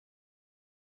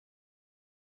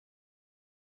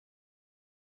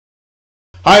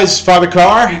Hi, it's Father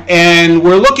Carr, and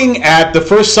we're looking at the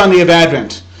first Sunday of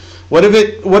Advent. What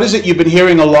is it you've been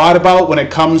hearing a lot about when it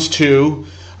comes to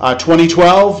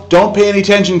 2012? Don't pay any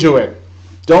attention to it.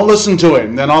 Don't listen to it.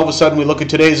 And then all of a sudden we look at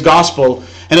today's gospel,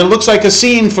 and it looks like a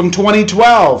scene from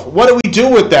 2012. What do we do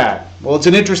with that? Well, it's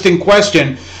an interesting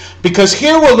question, because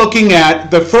here we're looking at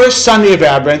the first Sunday of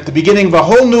Advent, the beginning of a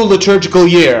whole new liturgical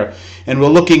year, and we're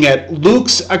looking at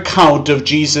Luke's account of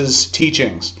Jesus'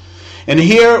 teachings. And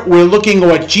here we're looking at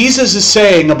what Jesus is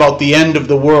saying about the end of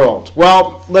the world.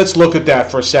 Well, let's look at that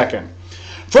for a second.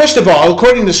 First of all,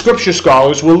 according to scripture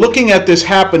scholars, we're looking at this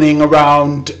happening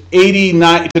around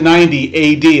 89 to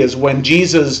 90 AD is when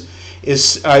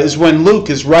Luke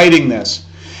is writing this.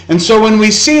 And so when we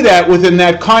see that within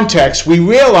that context, we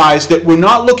realize that we're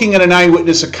not looking at an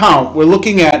eyewitness account. We're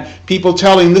looking at people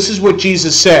telling this is what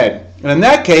Jesus said. And in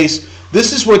that case,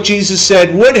 this is what Jesus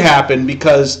said would happen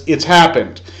because it's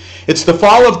happened. It's the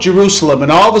fall of Jerusalem,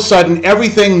 and all of a sudden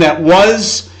everything that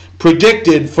was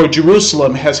predicted for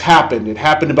Jerusalem has happened. It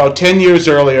happened about 10 years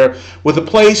earlier with a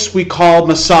place we call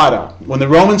Masada, when the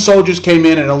Roman soldiers came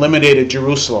in and eliminated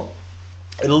Jerusalem.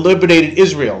 It eliminated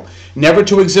Israel, never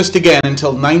to exist again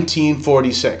until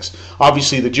 1946.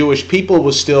 Obviously, the Jewish people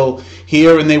was still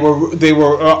here, and they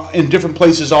were in different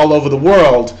places all over the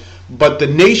world, but the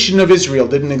nation of Israel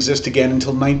didn't exist again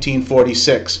until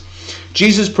 1946.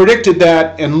 Jesus predicted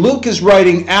that, and Luke is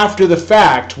writing after the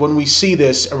fact when we see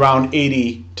this around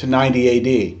 80 to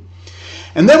 90 AD.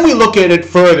 And then we look at it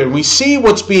further, and we see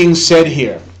what's being said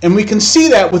here. And we can see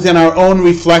that within our own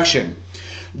reflection.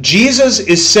 Jesus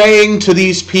is saying to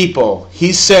these people,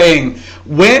 he's saying,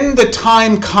 when the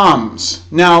time comes.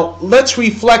 Now, let's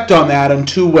reflect on that in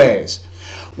two ways.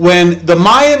 When the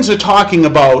Mayans are talking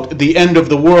about the end of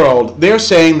the world, they're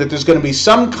saying that there's going to be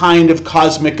some kind of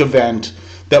cosmic event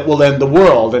that will end the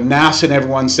world. And NASA and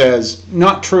everyone says,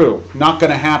 not true, not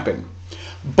going to happen.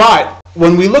 But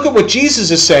when we look at what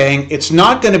Jesus is saying, it's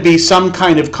not going to be some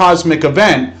kind of cosmic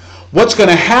event. What's going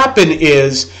to happen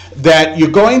is that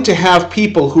you're going to have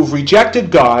people who've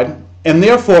rejected God, and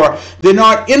therefore they're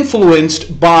not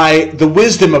influenced by the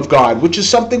wisdom of God, which is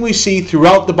something we see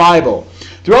throughout the Bible.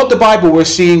 Throughout the Bible, we're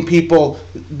seeing people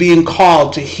being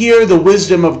called to hear the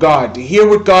wisdom of God, to hear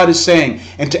what God is saying,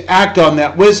 and to act on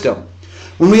that wisdom.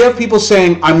 When we have people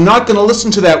saying, I'm not going to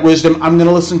listen to that wisdom, I'm going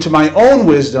to listen to my own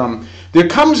wisdom, there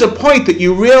comes a point that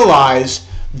you realize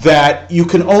that you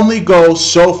can only go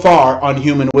so far on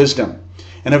human wisdom.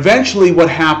 And eventually what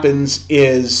happens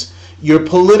is your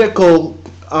political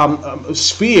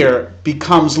sphere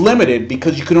becomes limited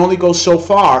because you can only go so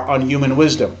far on human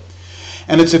wisdom.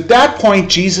 And it's at that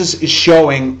point Jesus is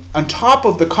showing, on top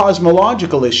of the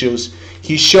cosmological issues,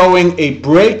 he's showing a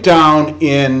breakdown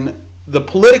in the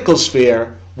political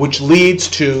sphere, which leads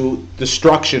to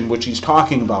destruction, which he's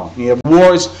talking about. You have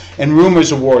wars and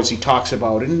rumors of wars he talks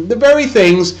about, and the very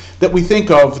things that we think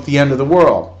of at the end of the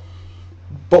world.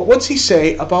 But what's he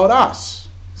say about us?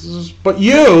 But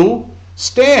you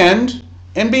stand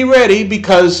and be ready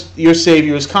because your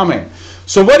Savior is coming.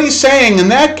 So what he's saying in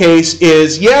that case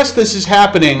is, yes, this is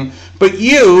happening, but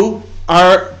you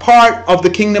are part of the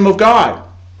kingdom of God.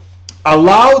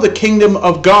 Allow the kingdom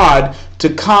of God to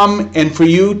come and for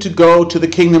you to go to the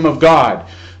kingdom of God.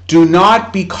 Do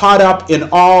not be caught up in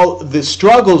all the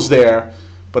struggles there,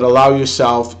 but allow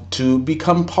yourself to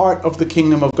become part of the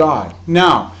kingdom of God.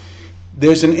 Now,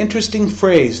 there's an interesting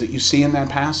phrase that you see in that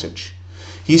passage.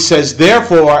 He says,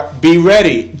 therefore, be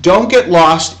ready. Don't get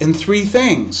lost in three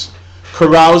things.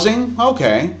 Carousing,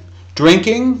 okay.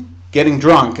 Drinking, getting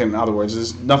drunk, in other words,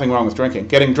 there's nothing wrong with drinking.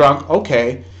 Getting drunk,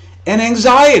 okay. And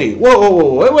anxiety.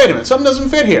 Whoa, wait a minute. Something doesn't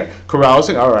fit here.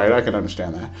 Carousing, all right, I can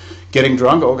understand that. Getting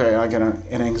drunk, okay, I can.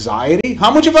 And anxiety?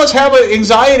 How much of us have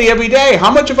anxiety every day?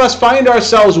 How much of us find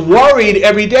ourselves worried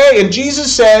every day? And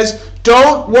Jesus says,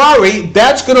 don't worry,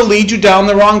 that's going to lead you down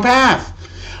the wrong path.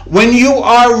 When you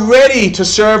are ready to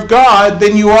serve God,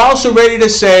 then you are also ready to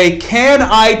say, can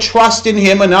I trust in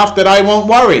Him enough that I won't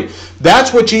worry?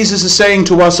 That's what Jesus is saying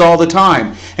to us all the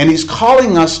time. And He's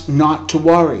calling us not to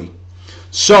worry.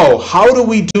 So, how do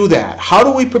we do that? How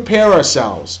do we prepare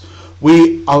ourselves?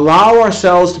 We allow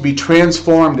ourselves to be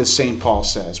transformed, as St. Paul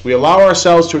says. We allow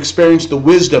ourselves to experience the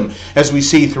wisdom as we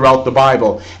see throughout the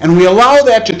Bible. And we allow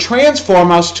that to transform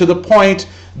us to the point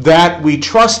that we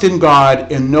trust in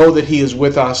God and know that He is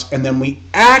with us. And then we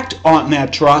act on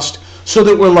that trust so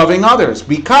that we're loving others.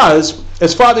 Because,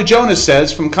 as Father Jonas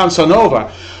says from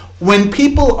Constanova, when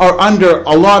people are under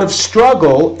a lot of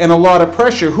struggle and a lot of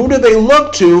pressure, who do they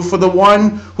look to for the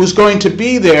one who's going to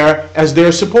be there as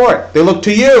their support? They look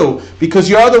to you because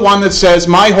you're the one that says,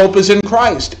 my hope is in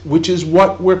Christ, which is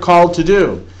what we're called to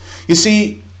do. You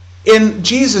see, in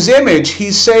Jesus' image,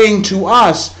 he's saying to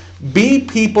us, be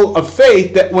people of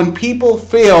faith, that when people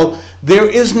feel there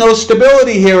is no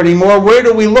stability here anymore, where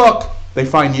do we look? They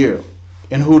find you.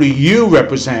 And who do you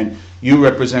represent? You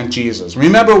represent Jesus.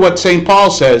 Remember what St.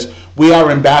 Paul says, we are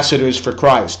ambassadors for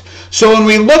Christ. So when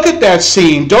we look at that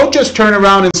scene, don't just turn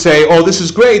around and say, oh, this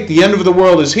is great, the end of the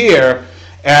world is here,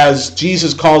 as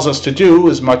Jesus calls us to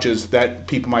do, as much as that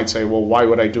people might say, well, why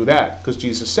would I do that? Because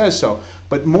Jesus says so.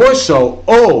 But more so,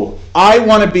 oh, I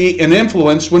want to be an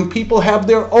influence when people have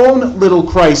their own little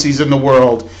crises in the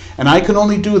world. And I can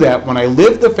only do that when I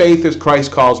live the faith as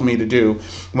Christ calls me to do,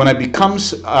 when I become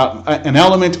an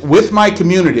element with my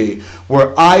community,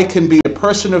 where I can be a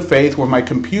person of faith, where my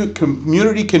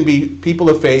community can be people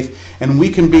of faith, and we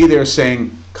can be there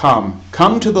saying,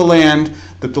 come to the land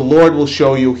that the Lord will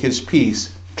show you his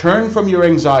peace. Turn from your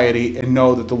anxiety and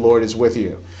know that the Lord is with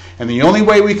you. And the only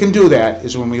way we can do that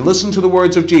is when we listen to the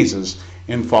words of Jesus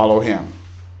and follow him.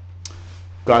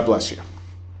 God bless you.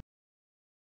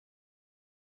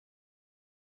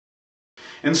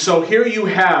 And so here you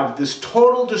have this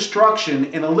total destruction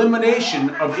and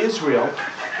elimination of Israel